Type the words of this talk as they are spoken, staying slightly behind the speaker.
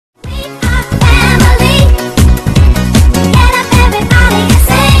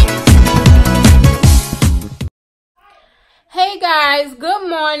guys, good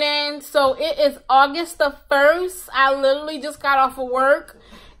morning. So it is August the 1st. I literally just got off of work.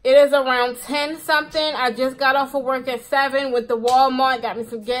 It is around 10 something. I just got off of work at 7 with the Walmart, got me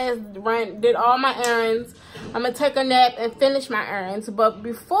some gas, did all my errands. I'm gonna take a nap and finish my errands. But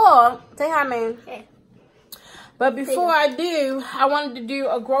before, say hi, man. Hey. But before I do, I wanted to do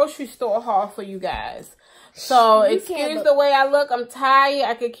a grocery store haul for you guys. So excuse the way I look. I'm tired.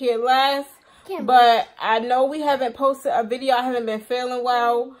 I could care less. But I know we haven't posted a video. I haven't been feeling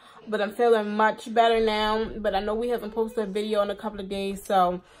well, but I'm feeling much better now. But I know we haven't posted a video in a couple of days.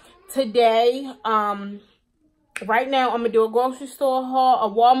 So today, right now, I'm gonna do a grocery store haul, a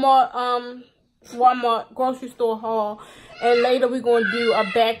Walmart grocery store haul, and later we're gonna do a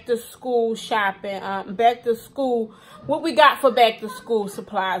back to school shopping. Back to school, what we got for back to school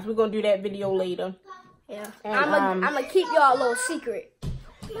supplies. We're gonna do that video later. Yeah, and, I'm gonna keep y'all a little secret.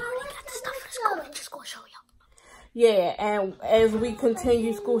 We already got the stuff for school. We just gonna show y'all. Yeah, and as we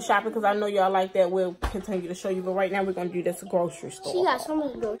continue school shopping, because I know y'all like that, we'll continue to show you. But right now, we're going to do this grocery store. She got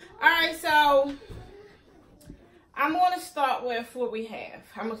something to do. Alright, so I'm going to start with what we have.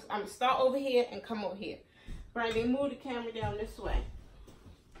 I'm going to start over here and come over here. Brandon, move the camera down this way.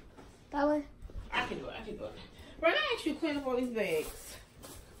 That way? I can do it. Brandon, I actually clean up all these bags.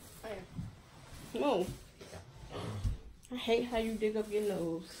 Oh, yeah. Move. I hate how you dig up your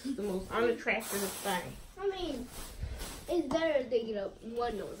nose. It's the most unattractive thing. I mean, it's better to dig it up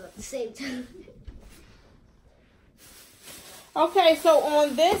one nose at the same time. Okay, so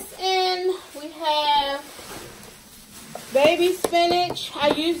on this end, we have baby spinach. I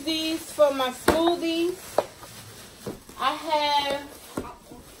use these for my smoothies. I have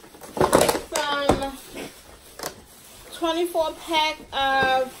some 24-pack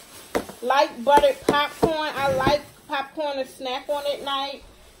of light buttered popcorn. I like popcorn to snack on at night.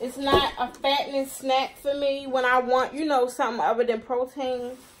 It's not a fattening snack for me when I want, you know, something other than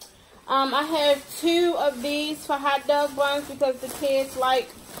protein. I have 2 of these for hot dog buns because the kids like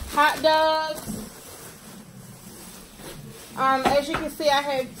hot dogs. As you can see, I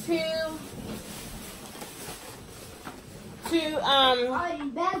have 2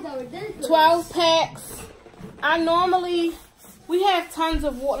 12 packs. We have tons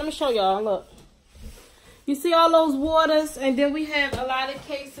of water. Let me show y'all, look. You see all those waters, and then we have a lot of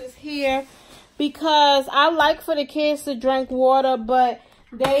cases here because I like for the kids to drink water, but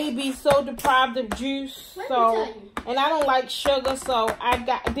they be so deprived of juice. And I don't like sugar, so I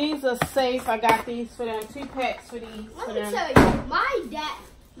got these are safe. I got these for them, 2 packs for these. Let me tell you,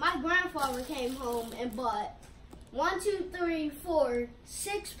 my grandfather came home and bought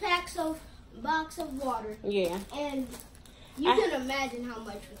 6 packs of box of water. Yeah. And you can imagine how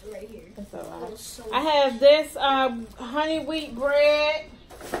much was right here. That's all right. So I have this honey wheat bread.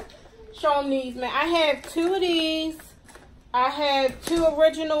 Show them these, man. I have 2 of these. I have 2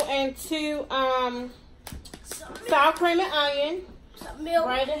 original and 2 sour cream and onion. Some milk.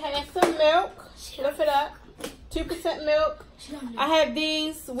 Right, it has some milk. Lift it up. 2% milk. I have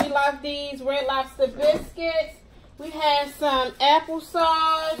these. We love these Red Lobster biscuits. We have some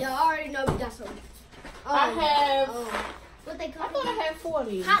applesauce. Y'all already know we got some. I have. What they call? I thought I had 4 of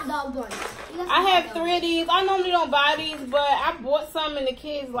these. Hot dog buns. I have 3 of these. I normally don't buy these, but I bought some and the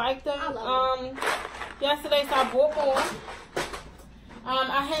kids like them. I love them. Yesterday, so I bought more.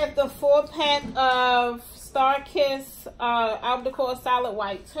 I have the 4-pack of Star Kiss albacore salad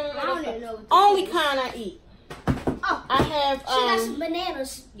white tuna. I don't even know what only kind I eat. Oh, I have. She got some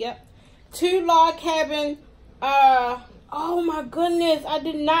bananas. Yep. 2 log cabin. Oh my goodness! I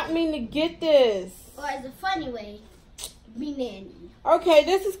did not mean to get this. Or as a funny way. Be nanny. Okay,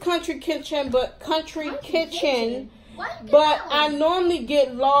 this is Country Kitchen, but Country Kitchen. But I normally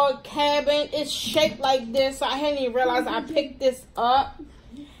get log cabin. It's shaped like this, so I hadn't even realized I picked this up.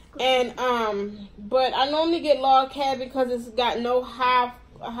 And but I normally get log cabin because it's got no high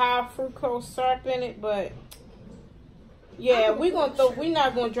fructose syrup in it. But yeah, we're not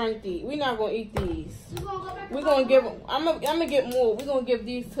gonna drink these. We're not gonna eat these. We're gonna give. I'm gonna get more. We're gonna give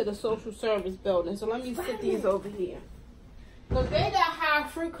these to the social service building. So let me sit these over here. Because they got high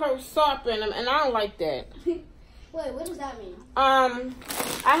fructose syrup in them, and I don't like that. Wait, what does that mean? I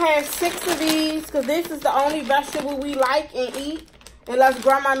have 6 of these, because this is the only vegetable we like and eat. Unless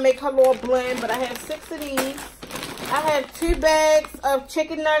Grandma make her little blend, but I have 6 of these. I have 2 bags of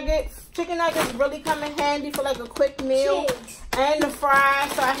chicken nuggets. Chicken nuggets really come in handy for like a quick meal. And the fries,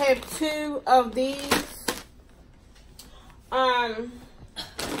 so I have 2 of these.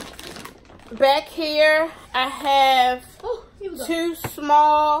 Back here, I have 2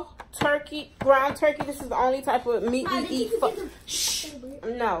 small ground turkey. This is the only type of meat we eat.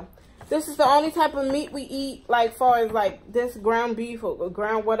 No. This is the only type of meat we eat, like far as like this ground beef or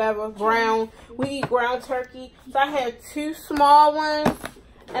ground whatever, ground. We eat ground turkey. So I have 2 small ones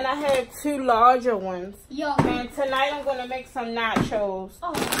and I have 2 larger ones. Yo. And tonight I'm gonna make some nachos.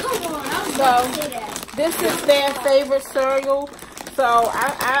 Oh, come on. I was so say that. This is their favorite cereal. So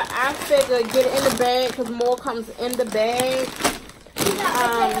I figure get it in the bag because more comes in the bag.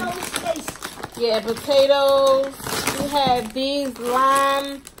 Yeah, potatoes. We have these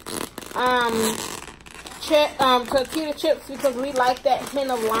lime tortilla chips because we like that hint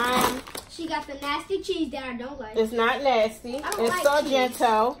of lime. She got the nasty cheese that I don't like. It's not nasty. It's like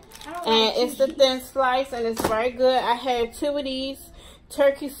Sargento. And it's the thin slice and it's very good. I have 2 of these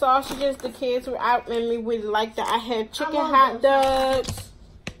turkey sausages. The kids were out and me really like that. I have chicken hot dogs.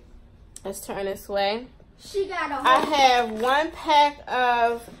 Let's turn this way. She got a I have 1 pack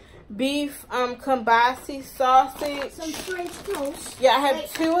of beef kielbasa sausage. Some French toast. Yeah, I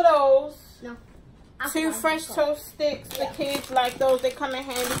have 2 of those. No. 2 French toast sticks. The kids like those. They come in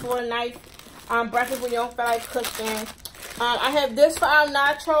handy for a nice breakfast when you don't feel like cooking. I have this for our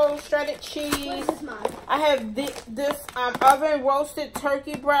nachos, shredded cheese. What is mine? I have this oven roasted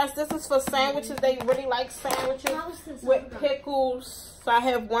turkey breast. This is for sandwiches. They really like sandwiches with pickles. So I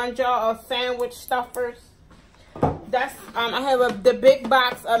have 1 jar of sandwich stuffers. That's I have the big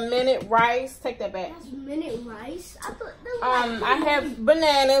box of minute rice. Take that back. That's minute rice. I thought I have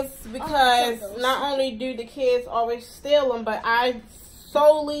bananas because not only do the kids always steal them, but I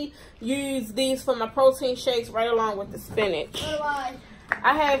solely use these for my protein shakes right along with the spinach. I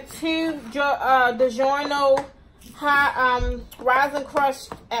have 2 DiGiorno hot rise and crush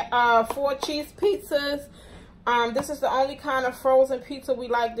 4 cheese pizzas. This is the only kind of frozen pizza we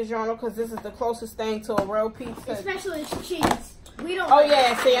like, DiGiorno, because this is the closest thing to a real pizza. Especially cheese. We don't. Oh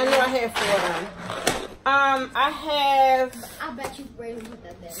yeah, see, I knew I had 4 of them. I have. I bet you Brayden put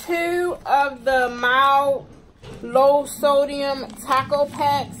that there. 2 of the mild, low sodium taco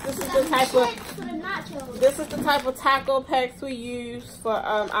packs. This is the type of. For the nachos. This is the type of taco packs we use for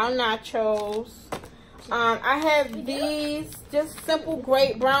our nachos. I have these just simple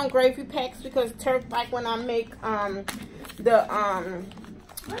brown gravy packs because Turk like when I make the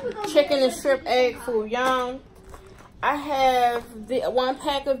chicken and shrimp egg foo young. I have 1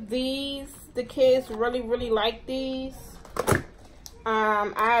 pack of these. The kids really like these.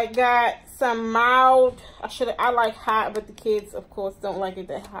 I got some mild. I like hot, but the kids of course don't like it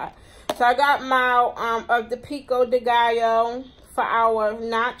that hot. So I got mild of the pico de gallo for our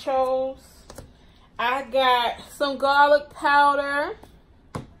nachos. I got some garlic powder.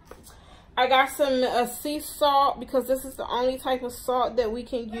 I got some sea salt because this is the only type of salt that we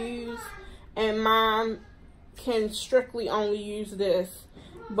can use, and Mom can strictly only use this.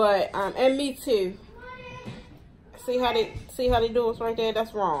 But and me too. See how they do us right there?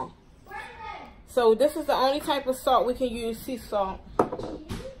 That's wrong. So this is the only type of salt we can use, sea salt.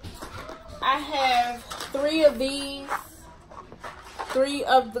 I have 3 of these. 3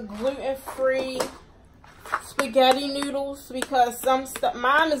 of the gluten-free spaghetti noodles because some stuff,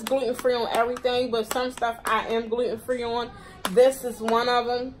 mine is gluten-free on everything, but some stuff I am gluten-free on. This is one of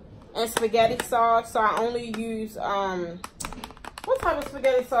them, and spaghetti sauce. So I only use what type of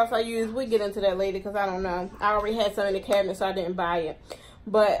spaghetti sauce I use, we get into that later because I don't know. I already had some in the cabinet, so I didn't buy it.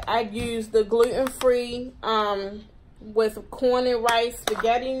 But I use the gluten-free with corn and rice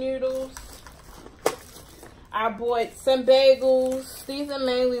spaghetti noodles. I bought some bagels. These are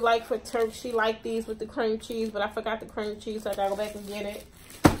mainly like for Turk. She liked these with the cream cheese, but I forgot the cream cheese, so I gotta go back and get it.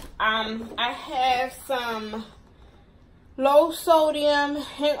 I have some low sodium,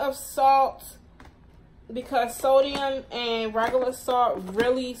 hint of salt, because sodium and regular salt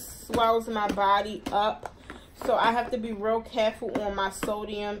really swells my body up. So I have to be real careful on my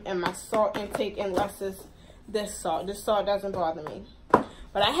sodium and my salt intake unless it's this salt. This salt doesn't bother me.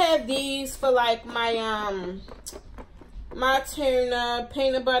 But I have these for like my my tuna,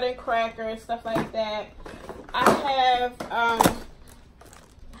 peanut butter and crackers, stuff like that. I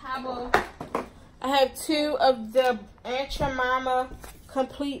have 2 of the Aunt Jemima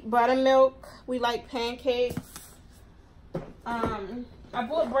complete buttermilk. We like pancakes. I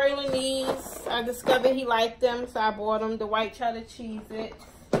bought Braylon these. I discovered he liked them, so I bought them. The white cheddar Cheez-Its.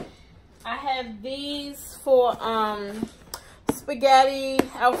 I have these for spaghetti,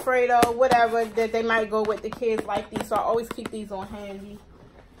 Alfredo, whatever that they might go with. The kids like these, so I always keep these on handy.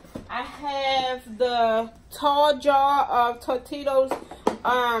 I have the tall jar of Totitos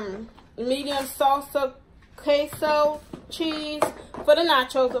medium salsa queso cheese for the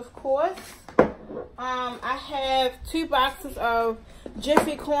nachos, of course. I have 2 boxes of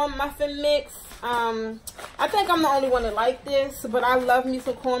Jiffy corn muffin mix. I think I'm the only one that like this, but I love me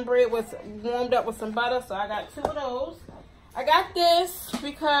some cornbread with warmed up with some butter, so I got 2 of those. I got this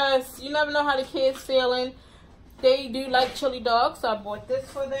because you never know how the kids feeling. They do like chili dogs, so I bought this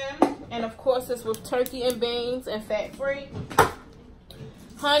for them. And of course, it's with turkey and beans and fat free.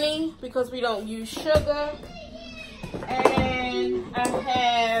 Honey, because we don't use sugar. And I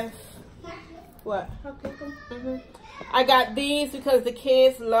have what? I got these because the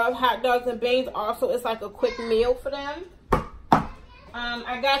kids love hot dogs and beans. Also, it's like a quick meal for them.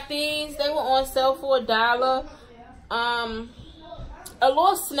 I got these. They were on sale for $1. A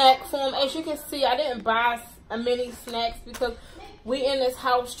little snack form. As you can see, I didn't buy a mini snacks because we in this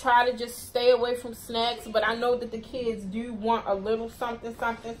house try to just stay away from snacks. But I know that the kids do want a little something.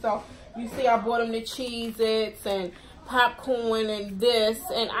 So you see, I bought them the Cheez-Its and popcorn and this.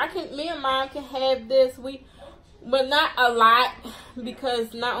 And me and Mom can have this. But not a lot,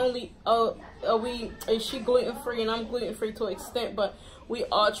 because not only is she gluten free and I'm gluten free to an extent, but we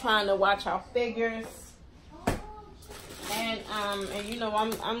are trying to watch our figures. And you know,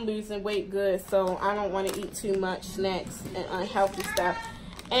 I'm losing weight good, so I don't want to eat too much snacks and unhealthy stuff.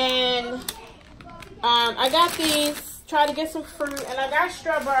 And I got these, try to get some fruit, and I got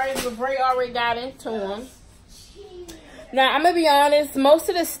strawberries, but Bray already got into them. Now I'm gonna be honest, most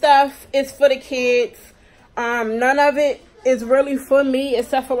of the stuff is for the kids. None of it is really for me,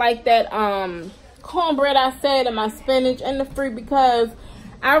 except for like that cornbread I said, and my spinach and the fruit, because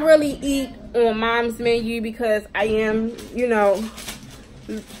I really eat on Mom's menu because I am, you know,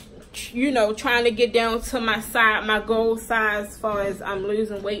 trying to get down to my goal size as far as I'm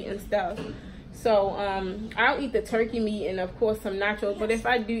losing weight and stuff. So I'll eat the turkey meat and of course some nachos. But if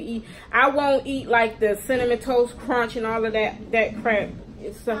I do eat, I won't eat like the cinnamon toast crunch and all of that crap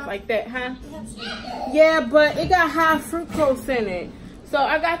and stuff like that, huh? Yeah, but it got high fructose in it, so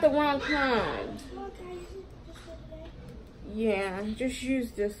I got the wrong kind. Yeah, just use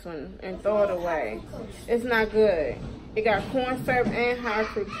this one and throw it away. It's not good. It got corn syrup and high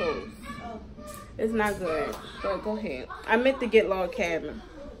fructose. It's not good. But go ahead. I meant to get log cabin.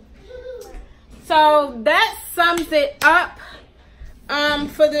 So that sums it up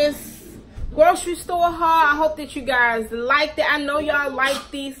for this grocery store haul. I hope that you guys liked it. I know y'all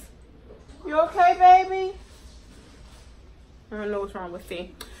like these. You okay, baby? I don't know what's wrong with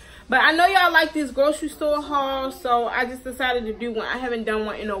me. But I know y'all like these grocery store hauls, so I just decided to do one. I haven't done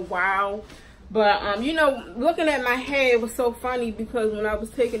one in a while. But, you know, looking at my hair was so funny because when I was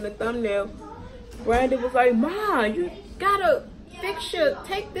taking the thumbnail, Brandon was like, Mom, you gotta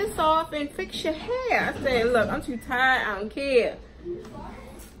take this off and fix your hair. I said, look, I'm too tired. I don't care.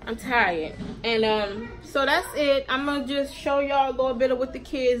 I'm tired. And so that's it. I'm gonna just show y'all a little bit of what the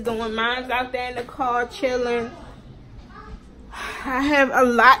kids doing. Mine's out there in the car chilling. I have a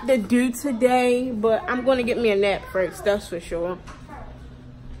lot to do today, but I'm gonna get me a nap first, that's for sure.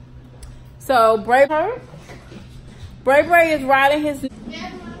 So Bray is riding his,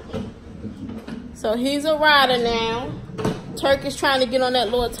 so he's a rider now. Turk is trying to get on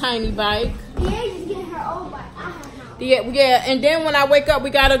that little tiny bike. Deaja's getting her old bike. Yeah, and then when I wake up, we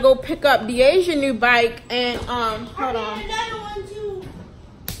gotta go pick up Deaja's new bike and hold on. Another one too.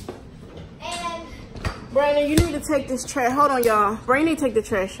 And Brandon, you need to take this trash. Hold on, y'all. Brandon, need to take the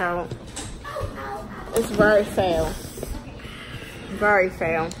trash out. It's very foul. Very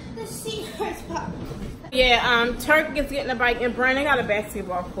foul. the secret spot. Yeah, Turk is getting a bike and Brandon got a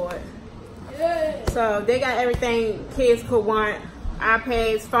basketball court. So they got everything kids could want.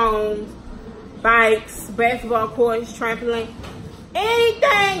 iPads, phones, bikes, basketball courts, trampoline.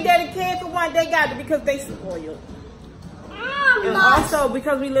 Anything that a kid could want, they got it because they spoiled. And also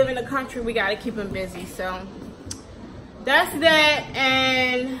because we live in the country, we got to keep them busy. So that's that.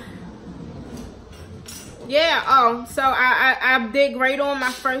 And yeah, so I did great on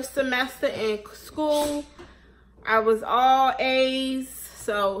my first semester in school. I was all A's.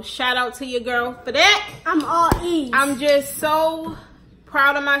 So shout out to your girl for that. I'm all E's. I'm just so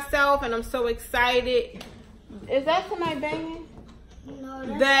proud of myself and I'm so excited. Is that somebody banging?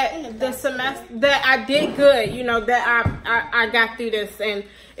 No, that the semester that I did good, you know, that I got through this, and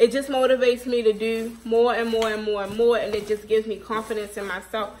it just motivates me to do more and more and more and more, and it just gives me confidence in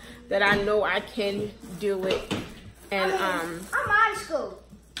myself that I know I can do it. And I'm out of school.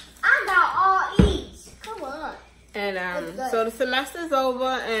 I got all E's. Come on. And so the semester's over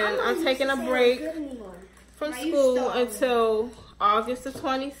and I'm taking a break from school until August the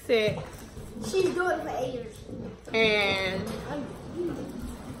 26th. She's doing it for 8 years. And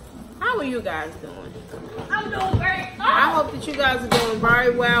how are you guys doing? I'm doing great. I hope that you guys are doing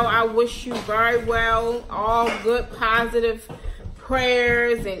very well. I wish you very well. All good, positive,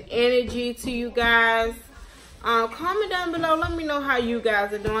 prayers and energy to you guys. Comment down below. Let me know how you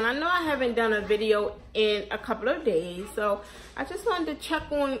guys are doing. I know I haven't done a video in a couple of days, so I just wanted to check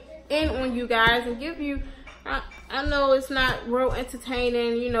in on you guys and give you. I know it's not real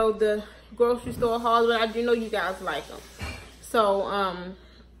entertaining, you know, the grocery store hauls, but I do know you guys like them. So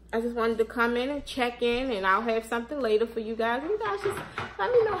I just wanted to come in and check in, and I'll have something later for you guys. You guys just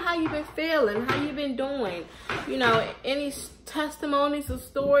let me know how you've been feeling, how you've been doing. You know, any testimonies or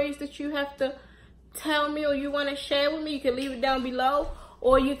stories that you have to tell me or you want to share with me, you can leave it down below,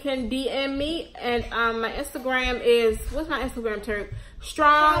 or you can DM me. And my Instagram is, what's my Instagram, Turk?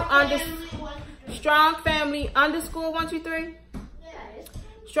 Strong family underscore 123.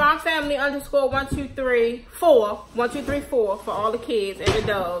 Strong family underscore 1234 1234 for all the kids and the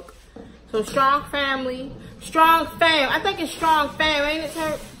dog. So strong family, strong fam. I think it's strong fam, ain't it,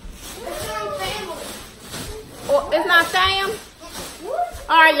 Turk? It's strong family. Or it's not fam.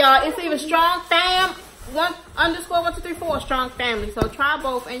 All right, y'all. It's either strong fam underscore 1234 strong family. So try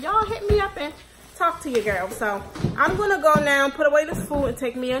both, and y'all hit me up and talk to your girl. So I'm gonna go now and put away this food and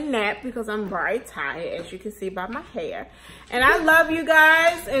take me a nap because I'm very tired, as you can see by my hair. And I love you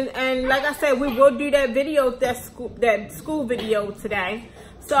guys, and like I said, we will do that video, that school video today.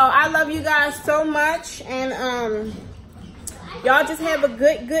 So I love you guys so much, and y'all just have a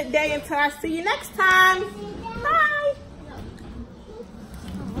good day until I see you next time.